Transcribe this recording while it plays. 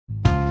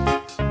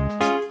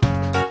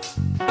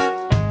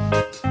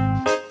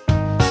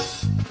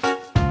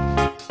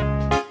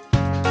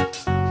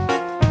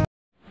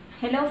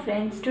Hello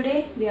friends,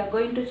 today we are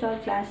going to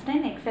solve class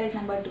 10 exercise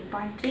number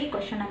 2.3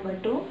 question number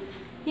 2.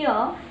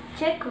 Here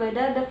check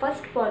whether the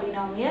first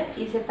polynomial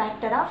is a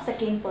factor of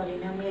second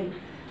polynomial.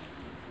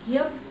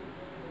 Here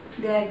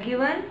they are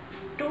given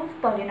two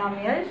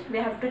polynomials. We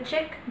have to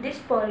check this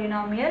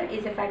polynomial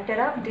is a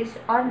factor of this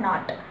or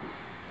not.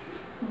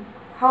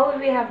 How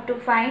we have to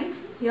find?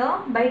 Here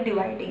by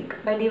dividing.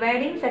 By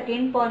dividing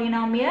second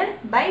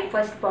polynomial by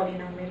first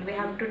polynomial. We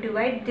have to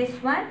divide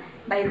this one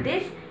by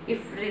this. If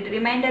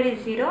remainder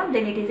is 0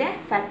 then it is a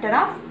factor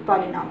of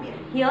polynomial.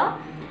 Here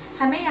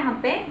हमें यहाँ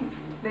पे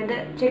whether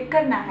check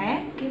करना है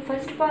कि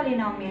first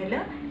polynomial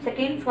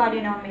second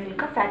polynomial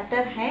का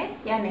factor है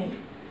या नहीं.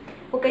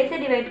 वो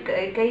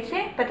कैसे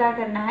पता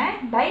करना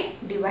है? By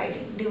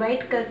dividing.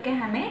 डिवाइड करके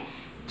हमें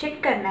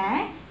चेक करना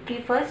है कि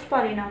फर्स्ट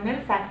पॉलिनोमियल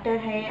फैक्टर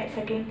है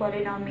सेकेंड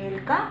पॉलिनोमियल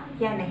का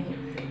या नहीं.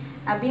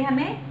 अभी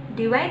हमें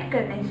डिवाइड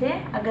करने से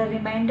अगर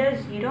रिमाइंडर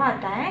 0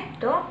 आता है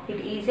तो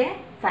इट इज़ ए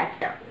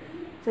फैक्टर.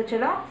 तो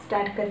चलो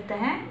स्टार्ट करते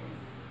हैं.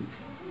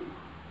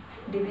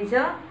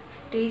 Divisor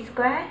t²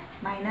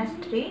 minus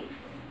 3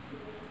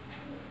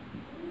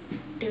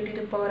 2 to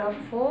the power of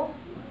 4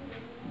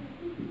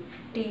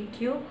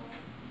 t³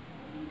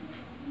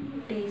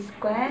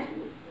 t²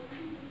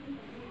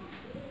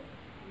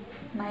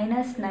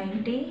 minus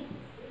 90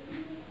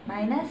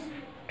 minus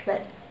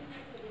 12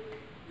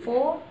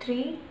 4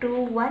 3 2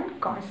 1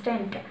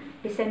 constant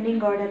descending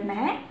order में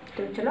है.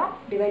 तो चलो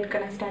डिवाइड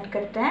करना स्टार्ट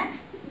करते हैं.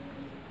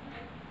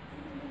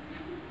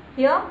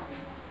 Here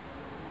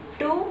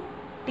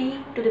 2t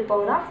to the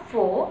power of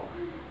 4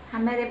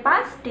 हमारे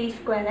पास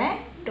t² है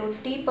तो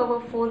t पावर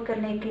 4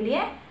 करने के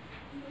लिए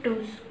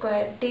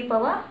 2² t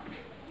पावर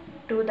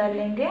 2 डाल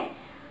लेंगे.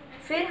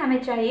 फिर हमें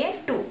चाहिए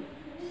 2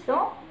 सो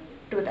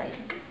 2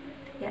 डालेंगे.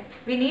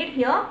 We need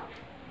here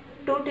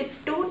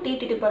 2t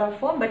to the power of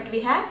 4 but we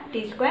have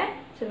t²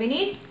 so we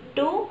need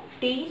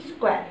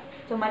 2t².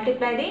 So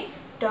multiply the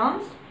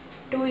terms.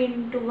 2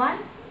 into 1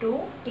 2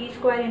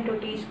 t² into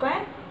t²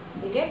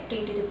 we get t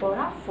to the power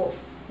of 4.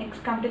 Next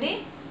come to the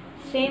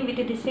same with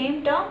the same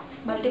term,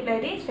 multiply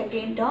the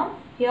second term.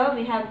 Here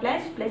we have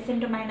plus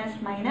into minus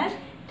minus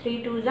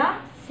 3 2s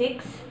are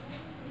 6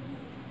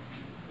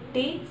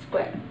 t².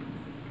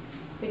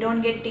 We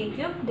don't get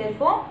t³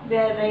 therefore we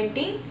are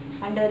writing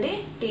under the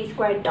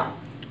t² term.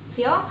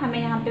 Here हमें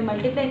यहाँ पे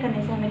multiply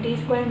करने से हमें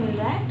t² मिल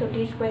रहा है तो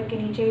t² के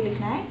नीचे ही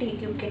लिखना है,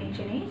 t³ के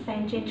नीचे नहीं.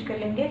 साइन चेंज कर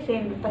लेंगे.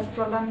 सेम फर्स्ट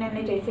प्रॉब्लम में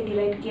हमने जैसे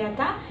डिवाइड किया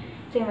था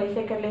सेम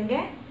वैसे कर लेंगे.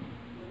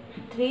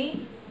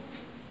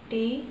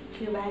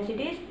 3t³ as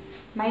it is.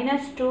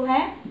 Minus 2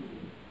 है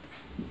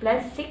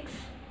प्लस 6.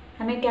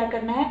 हमें क्या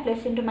करना है?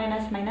 प्लस इंटू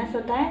माइनस माइनस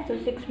होता है तो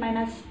 6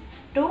 माइनस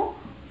 2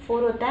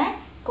 4 होता है.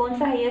 कौन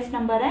सा हाईएस्ट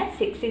नंबर है?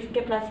 6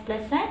 के प्लस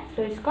प्लस है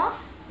तो इसका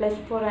प्लस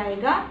 4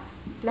 आएगा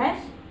प्लस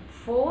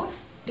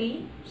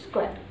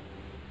 4t².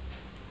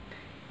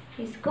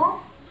 इसको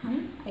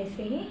हम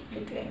ऐसे ही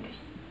लिख लेंगे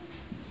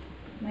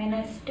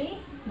माइनस t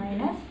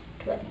माइनस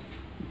 12.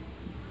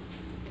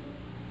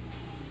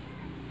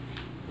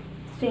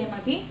 सेम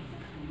अभी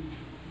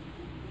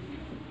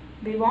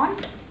we want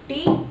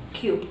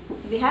t³.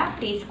 we have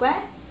t²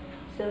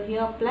 so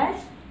here plus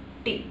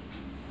t.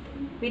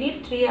 we need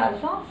 3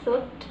 also so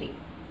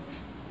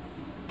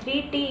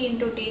 3t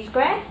into t²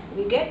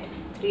 we get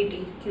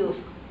 3t³.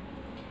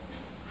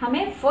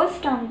 हमें फर्स्ट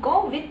टर्म को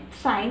विथ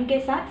साइन के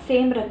साथ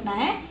सेम रखना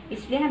है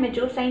इसलिए हमें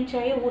जो साइन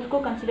चाहिए उसको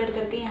कंसीडर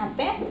करके यहाँ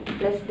पे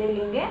प्लस दे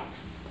लेंगे.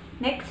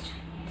 नेक्स्ट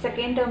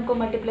सेकेंड टर्म को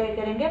मल्टीप्लाई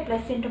करेंगे.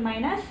 Plus into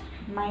minus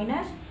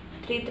minus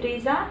 3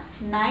 3s are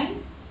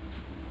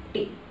 9t.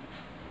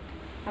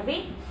 अभी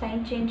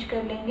साइन चेंज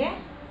कर लेंगे.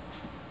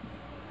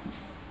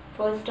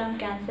 फर्स्ट टर्म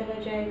कैंसिल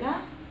हो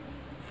जाएगा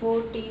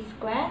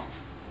 4t²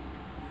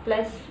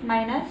 प्लस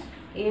माइनस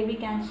ये भी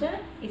कैंसिल.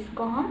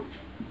 इसको हम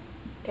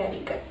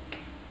कैरी करेंगे.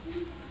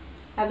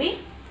 अभी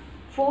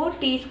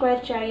 4t²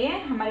 चाहिए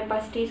हमारे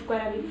पास. t²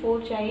 अभी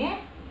 4 चाहिए.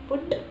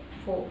 Put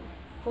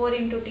 4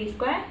 into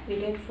t² we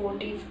get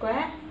 4t²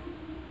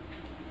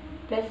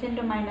 plus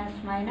into minus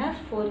minus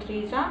 4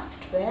 3s are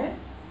 12.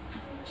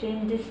 Change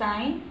the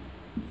sign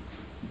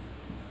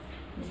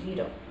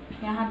 0.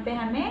 यहाँ पे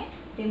हमें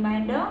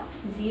रिमाइंडर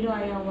 0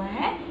 आया हुआ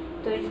है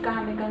तो इसका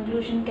हमें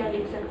कंक्लूजन क्या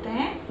लिख सकते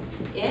हैं?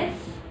 Yes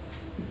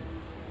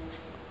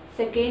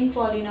second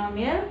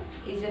polynomial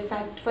is a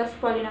first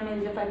polynomial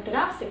is a factor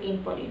of second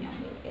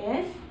polynomial.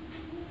 Yes,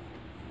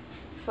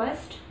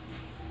 first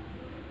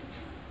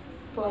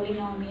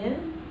polynomial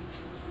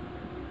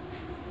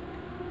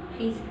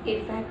is a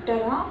factor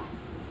of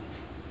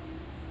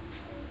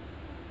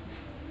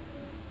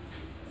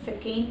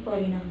second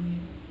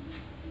polynomial.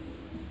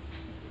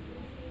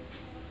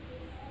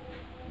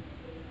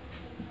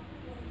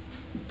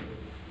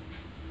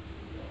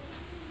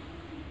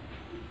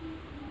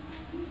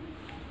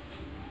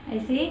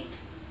 ऐसे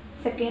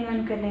सेकेंड वन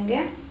कर लेंगे.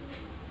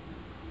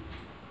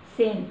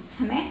 सेम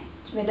हमें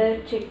वेदर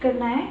चेक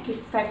करना है कि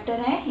फैक्टर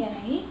है या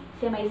नहीं.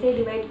 सेम ऐसे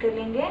डिवाइड कर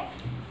लेंगे.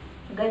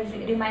 अगर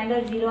रिमाइंडर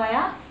 0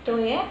 आया तो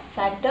ये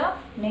फैक्टर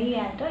नहीं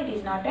आया तो it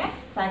is not a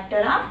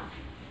factor of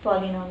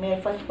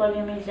polynomial. First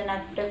polynomial is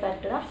not a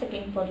factor of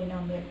second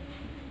polynomial.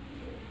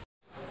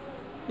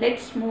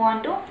 Let's move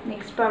on to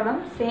next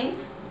problem. Same.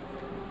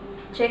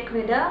 Check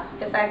whether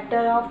the factor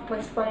of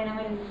first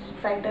polynomial is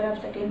factor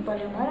of second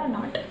polynomial or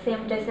not.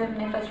 Same जैसे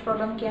हमने first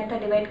problem किया था,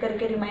 divide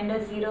करके reminder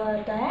zero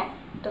आता है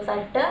तो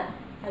factor,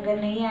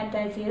 अगर नहीं आता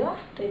है ज़ीरो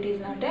तो it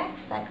is not a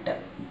factor.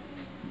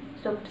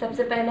 सो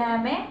सबसे पहले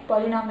हमें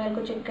पॉलिनोमियल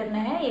को चेक करना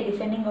है ये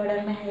डिसेंडिंग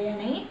ऑर्डर में है या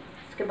नहीं.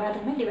 उसके बाद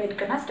हमें डिवाइड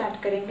करना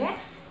स्टार्ट करेंगे.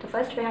 तो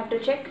first we have to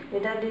check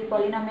whether the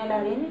polynomial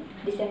are in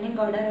descending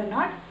order or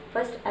not.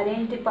 First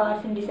arrange the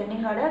powers in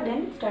descending order,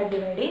 then start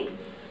dividing.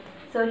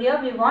 So here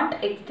we want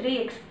x3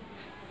 x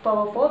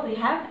power 4, we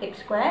have x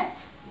square,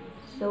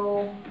 so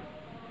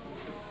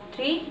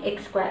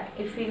 3x square.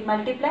 If we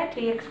multiply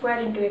 3x square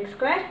into x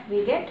square,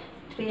 we get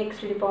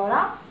 3x to the power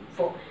of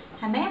 4.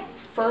 हमें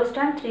first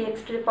term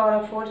 3x to the power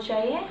of 4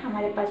 चाहिए.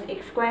 हमारे पास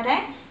x square है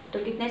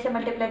तो कितने से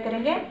multiply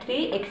करेंगे?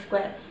 3x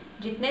square.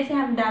 जितने से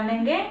हम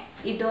डालेंगे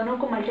ये दोनों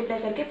को मल्टीप्लाई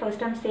करके फर्स्ट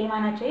टर्म सेम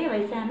आना चाहिए,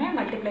 वैसे हमें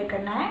मल्टीप्लाई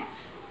करना है.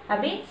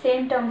 अभी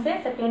सेम टर्म से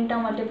सेकेंड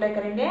टर्म मल्टीप्लाई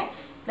करेंगे.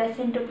 प्लस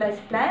इंटू प्लस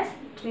प्लस,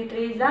 3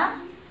 3 ज़ा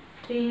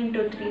 3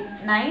 into 3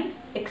 9,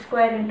 x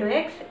square into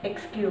x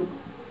x cube.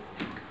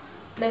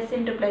 Plus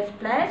into plus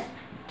plus,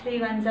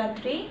 3 1 ज़ा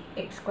 3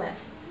 एक्स स्क्वायर.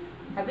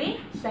 अभी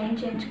साइन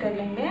चेंज कर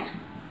लेंगे.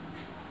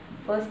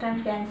 First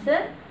term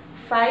cancel.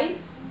 5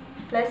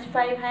 प्लस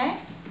 5 है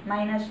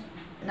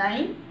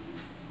 -9,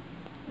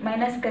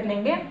 माइनस कर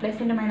लेंगे.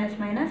 प्लस इंटू माइनस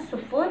माइनस, सो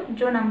 4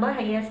 जो नंबर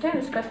हाईएस्ट है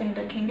उसका साइन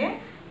रखेंगे,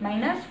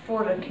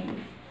 -4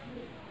 रखेंगे.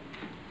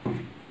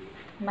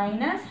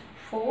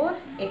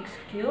 -4x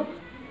cube.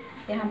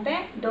 यहाँ पे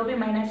दो भी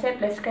माइनस है,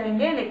 प्लस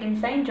करेंगे लेकिन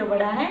साइन जो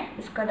बड़ा है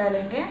उसका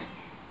डालेंगे.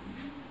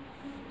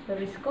 तो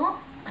इसको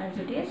एज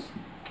इट इज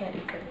कैरी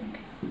करेंगे.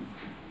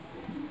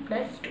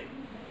 +2.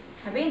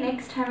 अभी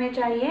नेक्स्ट हमें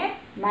चाहिए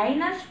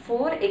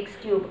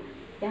 -4x क्यूब.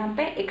 यहाँ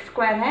पे x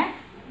स्क्वायर है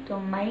तो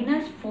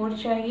 -4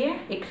 चाहिए.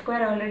 x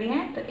स्क्वायर ऑलरेडी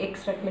है तो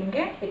x रख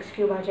लेंगे, x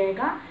क्यूब आ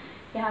जाएगा.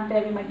 यहाँ पे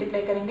अभी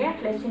मल्टीप्लाई करेंगे.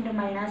 Plus into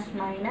minus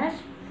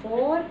minus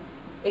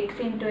 4x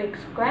into x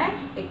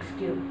square x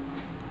cube.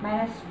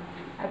 Minus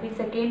अभी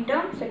सेकेंड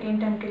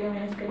टर्म के लिए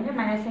माइनस करेंगे.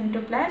 माइनस इंटू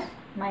प्लस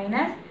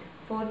माइनस,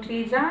 4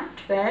 3 ज़ा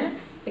 12,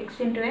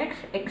 x into x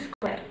x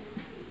square.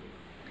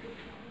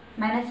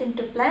 Minus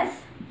into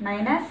plus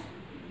minus,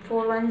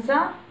 4 1 ज़ा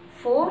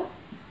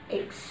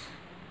 4x.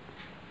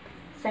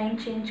 साइन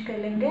चेंज कर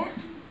लेंगे.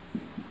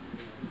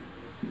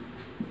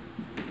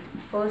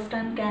 First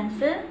term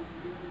cancel.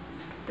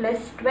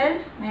 +12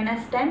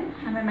 -10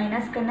 हमें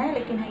minus करना है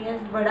लेकिन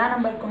हाईएस्ट बड़ा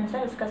नंबर कौन सा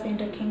है उसका साइन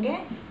रखेंगे.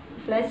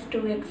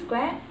 +2x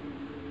square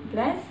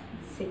plus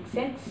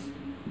 6x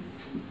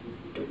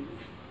 2.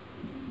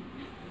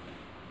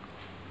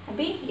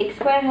 अभी x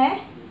स्क्वायर है,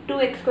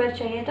 2x स्क्वायर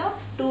चाहिए तो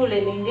 2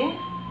 ले लेंगे.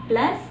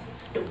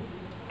 +2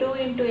 2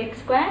 into x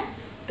square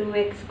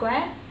 2x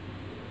square.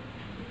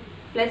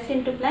 Plus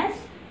into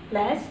plus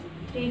plus,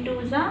 3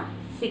 2 ज़ा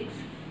 6,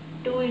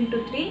 2 into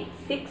 3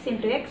 6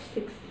 into x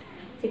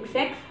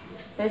 6x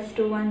plus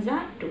 2 1 ज़ा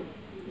 2.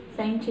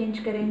 साइन चेंज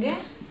करेंगे,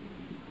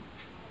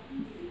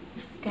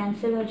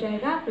 कैंसिल हो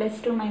जाएगा.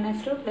 +2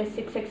 -2 plus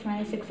 6x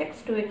minus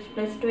 6x 2x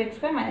plus 2x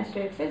square minus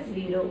 2x is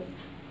 0.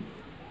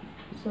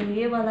 सो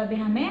ये वाला भी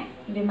हमें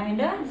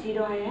रिमाइंडर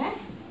 0 आया है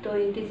तो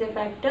it is a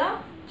factor.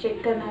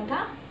 Check करना था,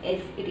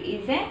 S it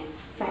is a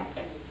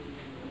factor.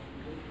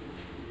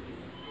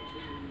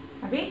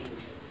 अभी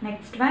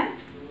नेक्स्ट वन.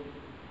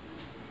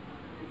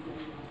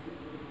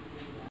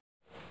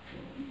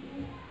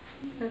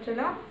 तो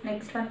चलो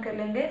नेक्स्ट वन कर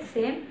लेंगे.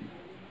 सेम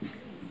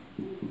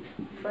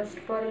फर्स्ट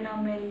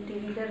पॉलिनोमियल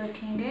डिवीजर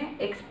रखेंगे.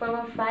 x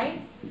पावर 5,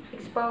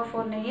 x पावर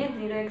 4 नहीं है,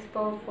 0x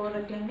पावर 4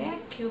 रख लेंगे.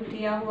 क्यूब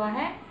दिया हुआ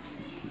है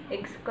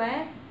x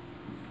square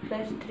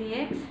plus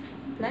 3x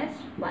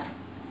plus 1.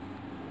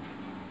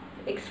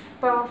 x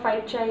power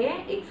 5 चाहिए,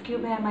 x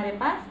क्यूब है हमारे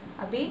पास.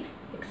 अभी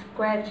x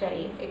स्क्वायर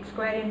चाहिए, x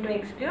square into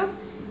x cube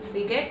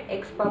we get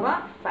x power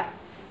 5.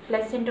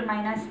 Plus into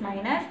minus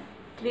minus,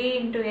 3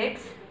 into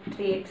x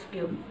 3x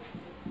cube.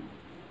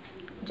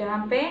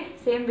 जहाँ पे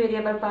सेम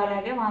वेरिएबल पार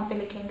आ गया वहाँ पे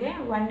लिखेंगे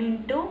 1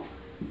 into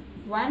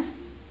 1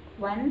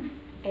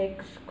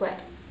 1x square.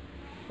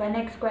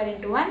 1x square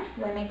into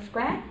 1x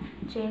square.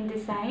 Change the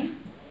sign.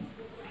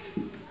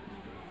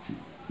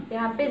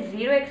 यहाँ पे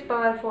 0x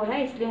power 4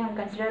 है इसलिए हम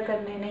कंसिडर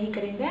करने नहीं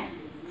करेंगे.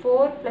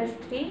 4 प्लस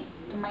 3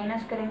 तो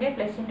माइनस करेंगे.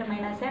 प्लस इंटू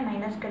माइनस है,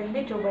 माइनस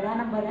करेंगे. जो बड़ा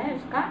नंबर है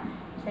उसका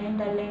साइन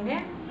डाल लेंगे.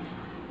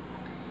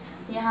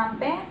 यहाँ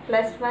पे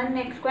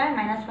 +1x square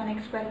minus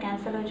 1x square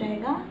cancel हो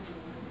जाएगा.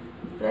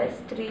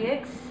 Plus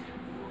 3x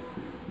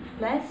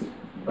plus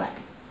 1.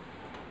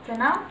 तो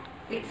ना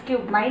एक्स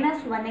क्यूब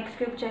 -1x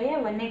क्यूब चाहिए.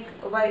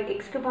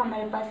 1x क्यूब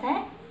हमारे पास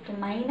है तो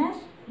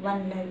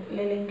 -1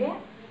 ले लेंगे.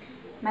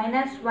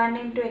 -1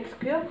 into x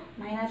cube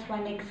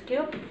 -1x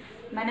cube.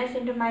 Minus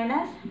into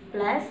minus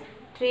plus,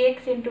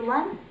 3x into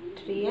 1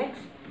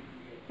 3x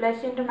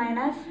plus into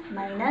minus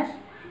minus,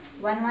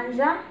 1 1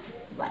 ज़ा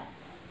 1.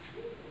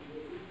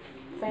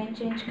 साइन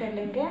चेंज कर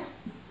लेंगे.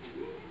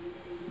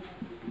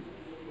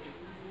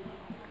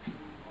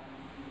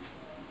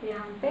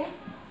 यहाँ पे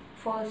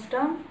first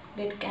term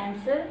get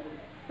cancel.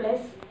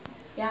 Plus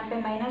यहाँ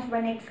पे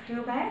 -1x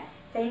क्यूब है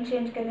साइन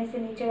चेंज करने से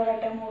नीचे वाला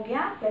टर्म हो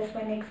गया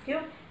 +1x³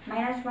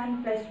 -1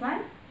 +1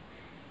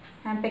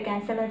 यहाँ पे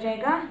कैंसिल हो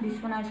जाएगा,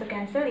 दिस वन आल्सो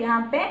कैंसिल।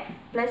 यहाँ पे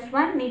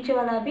 +1 नीचे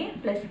वाला भी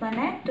 +1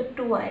 है तो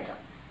 2 आएगा,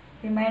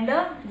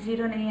 रिमाइंडर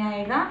 0 नहीं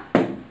आएगा,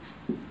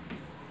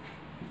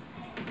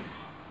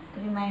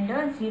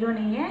 रिमाइंडर 0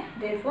 नहीं है,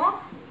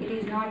 therefore it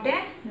is not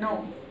a no.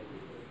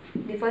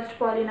 The first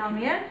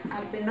polynomial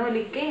आप नो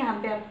लिख के यहाँ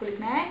पे आपको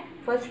लिखना है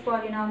first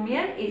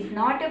polynomial is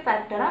not a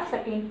factor of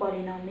second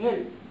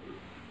polynomial.